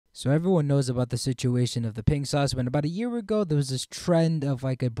So everyone knows about the situation of the pink sauce. When about a year ago, there was this trend of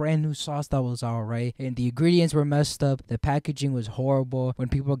like a brand new sauce that was alright, and the ingredients were messed up. The packaging was horrible. When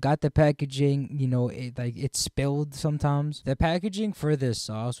people got the packaging, it spilled sometimes. The packaging for this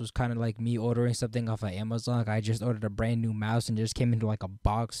sauce was kind of like me ordering something off of Amazon. Like I just ordered a brand new mouse and just came into like a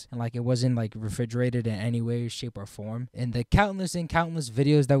box, and like it wasn't like refrigerated in any way, shape, or form. And the countless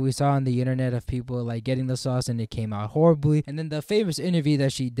videos that we saw on the internet of people like getting the sauce and it came out horribly. And then the famous interview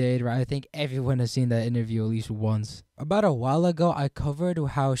that she did, right? I think everyone has seen that interview at least once. About a while ago, I covered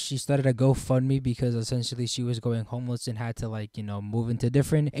how she started a GoFundMe because essentially she was going homeless and had to move into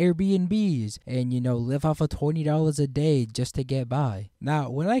different Airbnbs and live off of $20 a day just to get by. Now,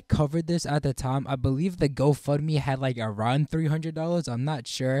 when I covered this at the time, I believe the GoFundMe had like around $300. I'm not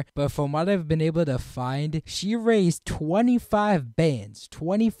sure, but from what I've been able to find, she raised 25 bands,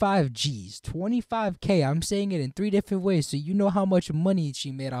 25 G's, 25K. I'm saying it in 3 different ways, so you know how much money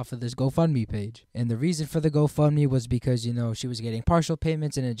she made off of this GoFundMe page. And the reason for the GoFundMe was because she was getting partial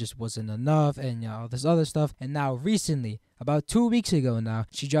payments and it just wasn't enough, and all this other stuff. And now recently, about 2 weeks ago now,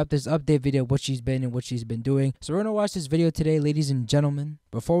 she dropped this update video of what she's been doing. So we're gonna watch this video today, ladies and gentlemen.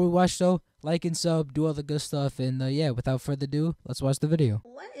 Before we watch though, like and sub, do all the good stuff, and without further ado, let's watch the video.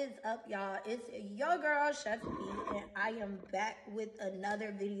 What is up, y'all? It's your girl Chef P, and I am back with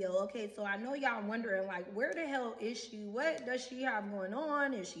another video. Okay, so I know y'all wondering like, where the hell is she? What does she have going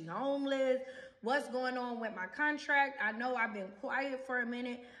on? Is she homeless? What's going on with my contract? I know I've been quiet for a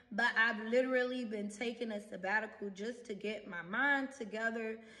minute, but I've literally been taking a sabbatical just to get my mind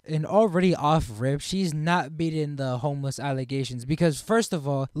together. And already off rip, she's not beating the homeless allegations because first of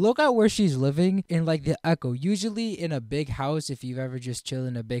all, look at where she's living in like the Echo. Usually in a big house, if you've ever just chilled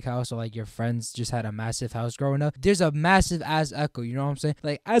in a big house or like your friends just had a massive house growing up, there's a massive ass echo. You know what I'm saying?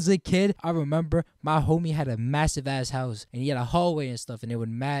 Like as a kid, I remember my homie had a massive ass house and he had a hallway and stuff and it was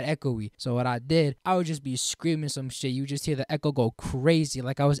mad echoey. So what I did, I would just be screaming some shit. You just hear the echo go crazy,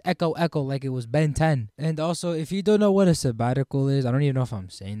 like I was echo like it was Ben 10. And also, if you don't know what a sabbatical is, I don't even know if I'm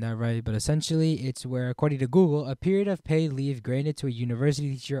saying that right, but essentially it's where, according to Google, a period of paid leave granted to a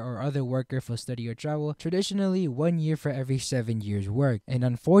university teacher or other worker for study or travel, traditionally 1 year for every 7 years work. And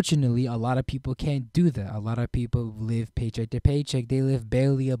unfortunately, a lot of people can't do that. A lot of people live paycheck to paycheck. They live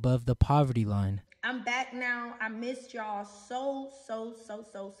barely above the poverty line. I'm back now. I missed y'all so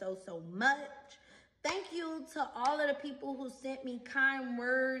much. Thank you to all of the people who sent me kind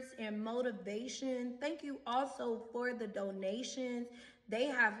words and motivation. Thank you also for the donations. They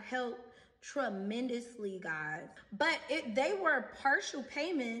have helped tremendously, guys. But they were partial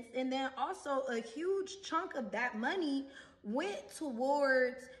payments, and then also a huge chunk of that money went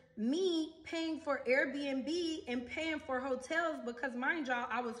towards me paying for Airbnb and paying for hotels because, mind y'all,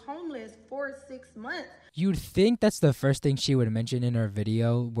 I was homeless for 6 months. You'd think that's the first thing she would mention in her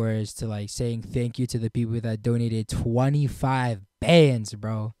video, whereas to like saying thank you to the people that donated 25 bands,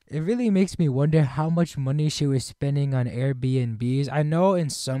 bro. It really makes me wonder how much money she was spending on Airbnbs. I know in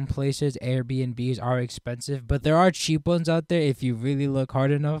some places Airbnbs are expensive, but there are cheap ones out there if you really look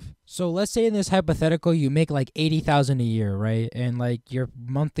hard enough. So let's say in this hypothetical you make like $80,000 a year, right? And like your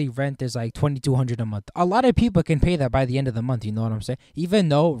monthly rent is like $2,200 a month. A lot of people can pay that by the end of the month, you know what I'm saying? Even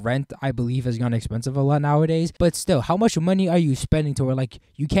though rent, I believe, has gone expensive a lot nowadays, but still, how much money are you spending to where like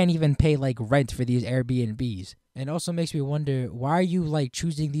you can't even pay like rent for these Airbnbs? And also makes me wonder, why are you like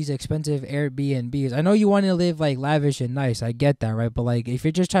choosing these expensive Airbnbs? I know you want to live like lavish and nice, I get that, right? But like if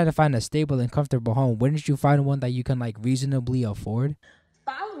you're just trying to find a stable and comfortable home, wouldn't you find one that you can like reasonably afford?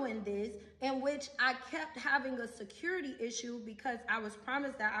 Following this, in which I kept having a security issue because I was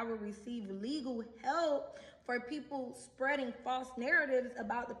promised that I would receive legal help for people spreading false narratives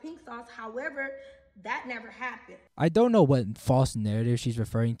about the pink sauce. However, that never happened. I don't know what false narrative she's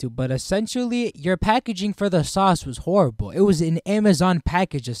referring to, but essentially your packaging for the sauce was horrible. It was an Amazon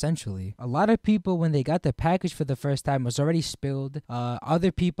package, essentially. A lot of people, when they got the package for the first time, was already spilled.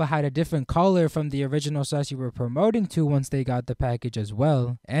 Other people had a different color from the original sauce you were promoting to once they got the package as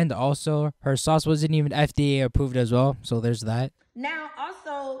well. And also, her sauce wasn't even FDA approved as well, so there's that. Now,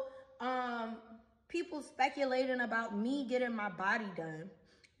 also, people speculating about me getting my body done.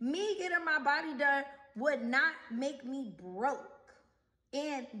 Me getting my body done would not make me broke.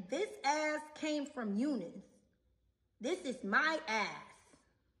 And this ass came from Eunice. This is my ass.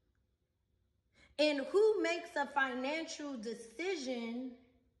 And who makes a financial decision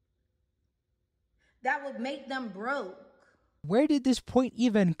that would make them broke? Where did this point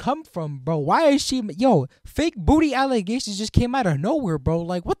even come from, bro? Why is she... Yo, fake booty allegations just came out of nowhere, bro.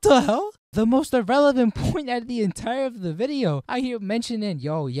 Like, what the hell? the most irrelevant point out of the entire of the video. I hear mentioning,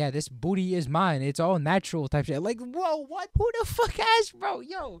 yo, yeah, this booty is mine. It's all natural type shit. Like, whoa, what? Who the fuck asked, bro?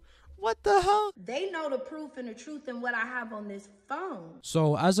 Yo, what the hell? They know the proof and the truth in what I have on this phone.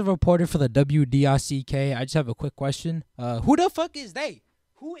 So, as a reporter for the WDRCK, I just have a quick question. Who the fuck is they?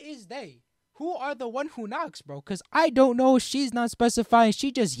 Who is they? Who are the one who knocks, bro? Because I don't know. She's not specifying.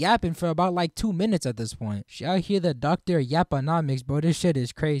 She just yapping for about like 2 minutes at this point. She out here the Dr. Yaponomics, bro. This shit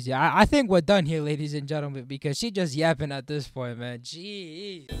is crazy. I think we're done here, ladies and gentlemen, because she just yapping at this point, man.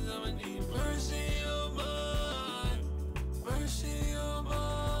 Jeez.